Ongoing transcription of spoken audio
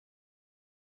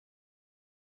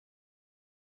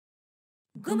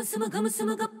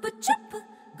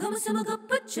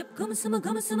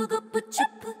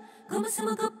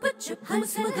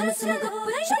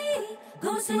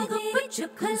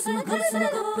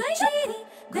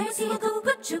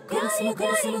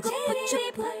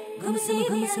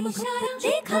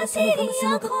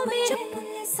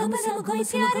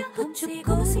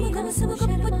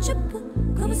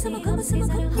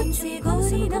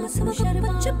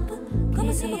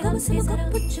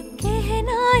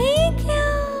कहना ही क्या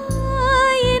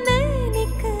ये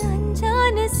नैनिक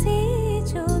अनजान से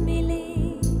जो मिले,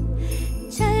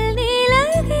 चलने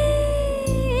लगे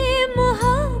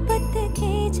मोहब्बत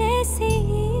के जैसे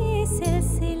ये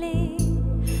सिलसिले।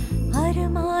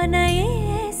 अरमान ये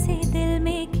ऐसे दिल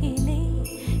में खिले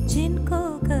जिनको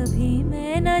कभी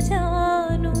मैं न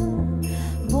जानूं,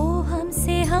 वो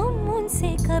हमसे हम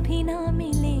उनसे कभी ना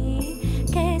मिले,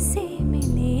 कैसे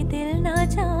मिले दिल न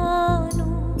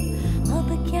जानूं। अब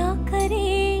क्या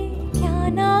करे क्या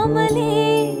नाम ले,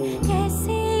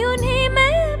 कैसे उन्हें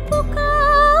मैं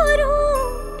पुकारूं।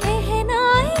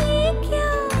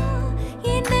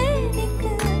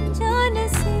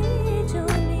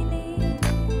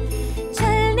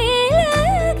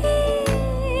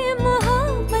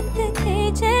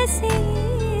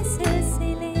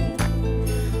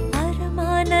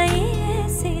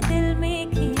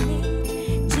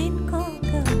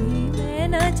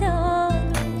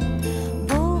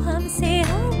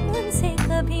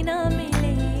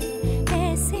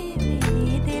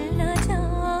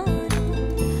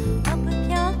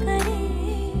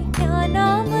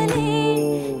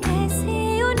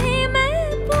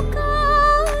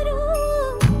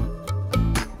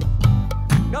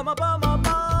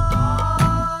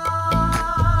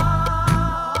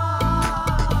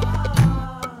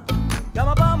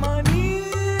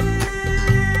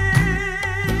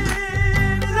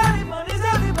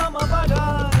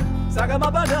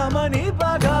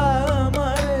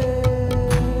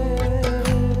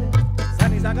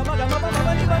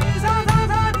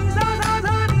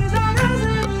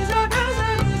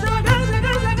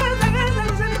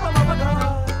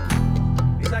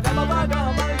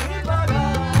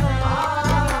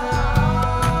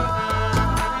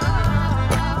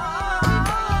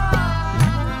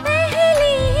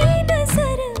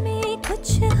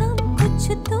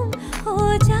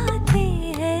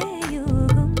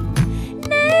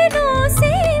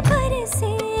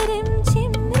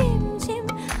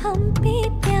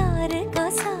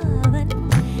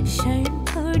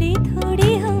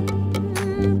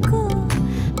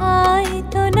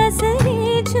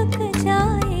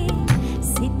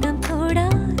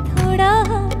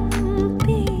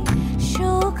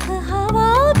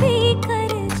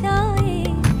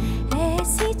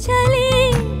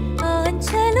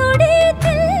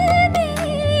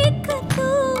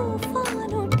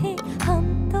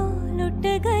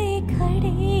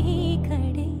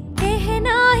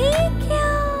 कहना ही क्या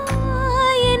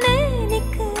ये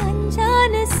नैनिक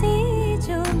अनजान से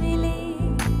जो मिले,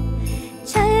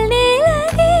 चलने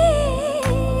लगे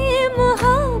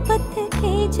मोहब्बत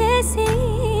के जैसे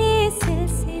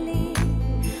सिलसिले।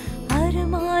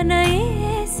 अरमान ये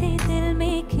ऐसे दिल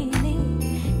में खिले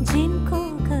जिनको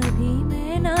कभी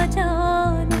मैं न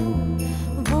जानूं,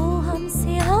 वो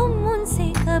हमसे हम उनसे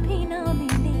कभी ना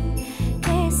मिले,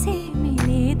 कैसे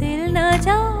मिले दिल न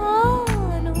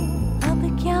जानूं। अब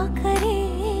क्या करे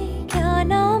क्या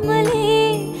नाम ले,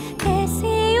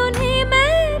 कैसे उन्हें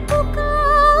मैं पुकारूं।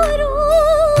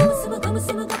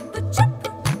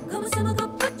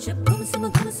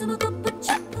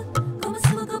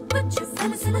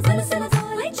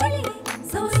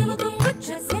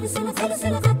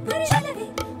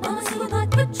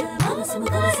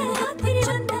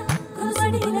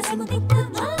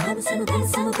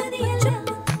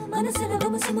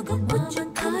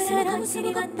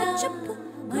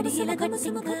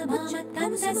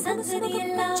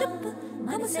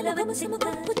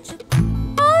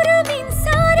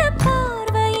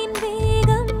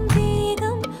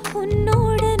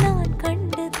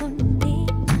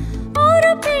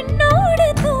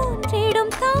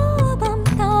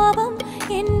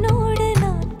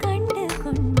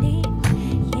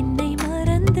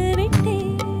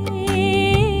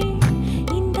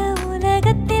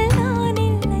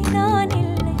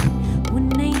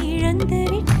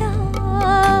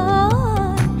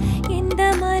 இந்த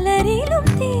மலரிலும்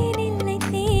தேனில்லை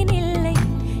தேனில்லை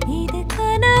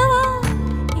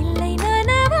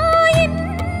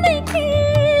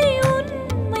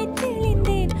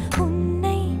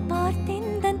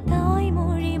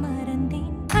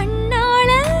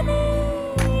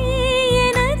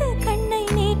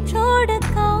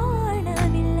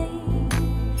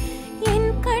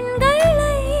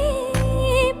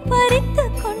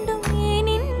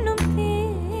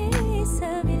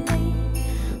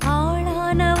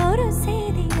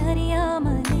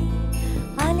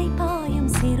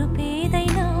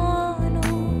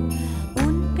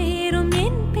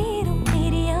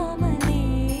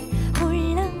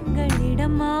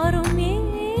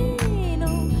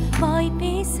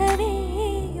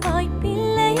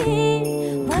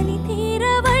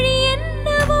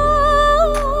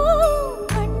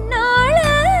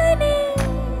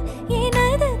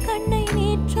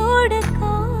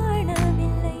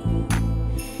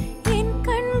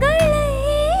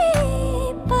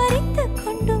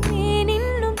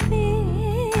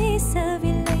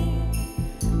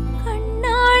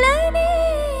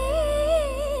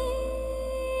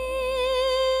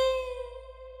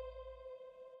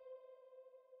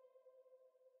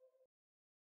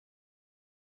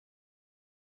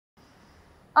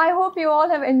I hope you all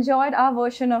have enjoyed our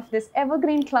version of this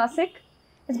evergreen classic.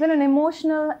 It's been an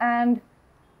emotional and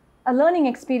a learning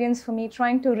experience for me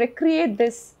trying to recreate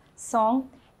this song,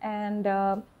 and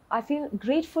I feel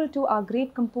grateful to our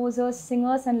great composers,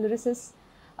 singers and lyricists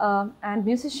and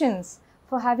musicians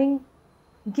for having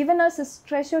given us this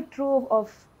treasure trove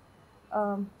of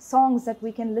songs that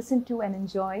we can listen to and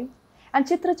enjoy. And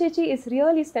Chitra Chechi is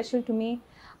really special to me.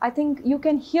 I think you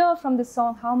can hear from this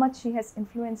song how much she has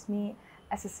influenced me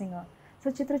as a singer. So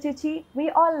Chitra Chechi, we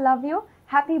all love you.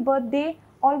 Happy birthday.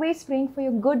 Always praying for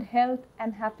your good health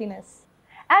and happiness.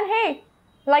 And hey,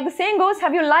 like the saying goes,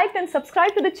 have you liked and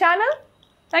subscribed to the channel?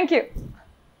 Thank you.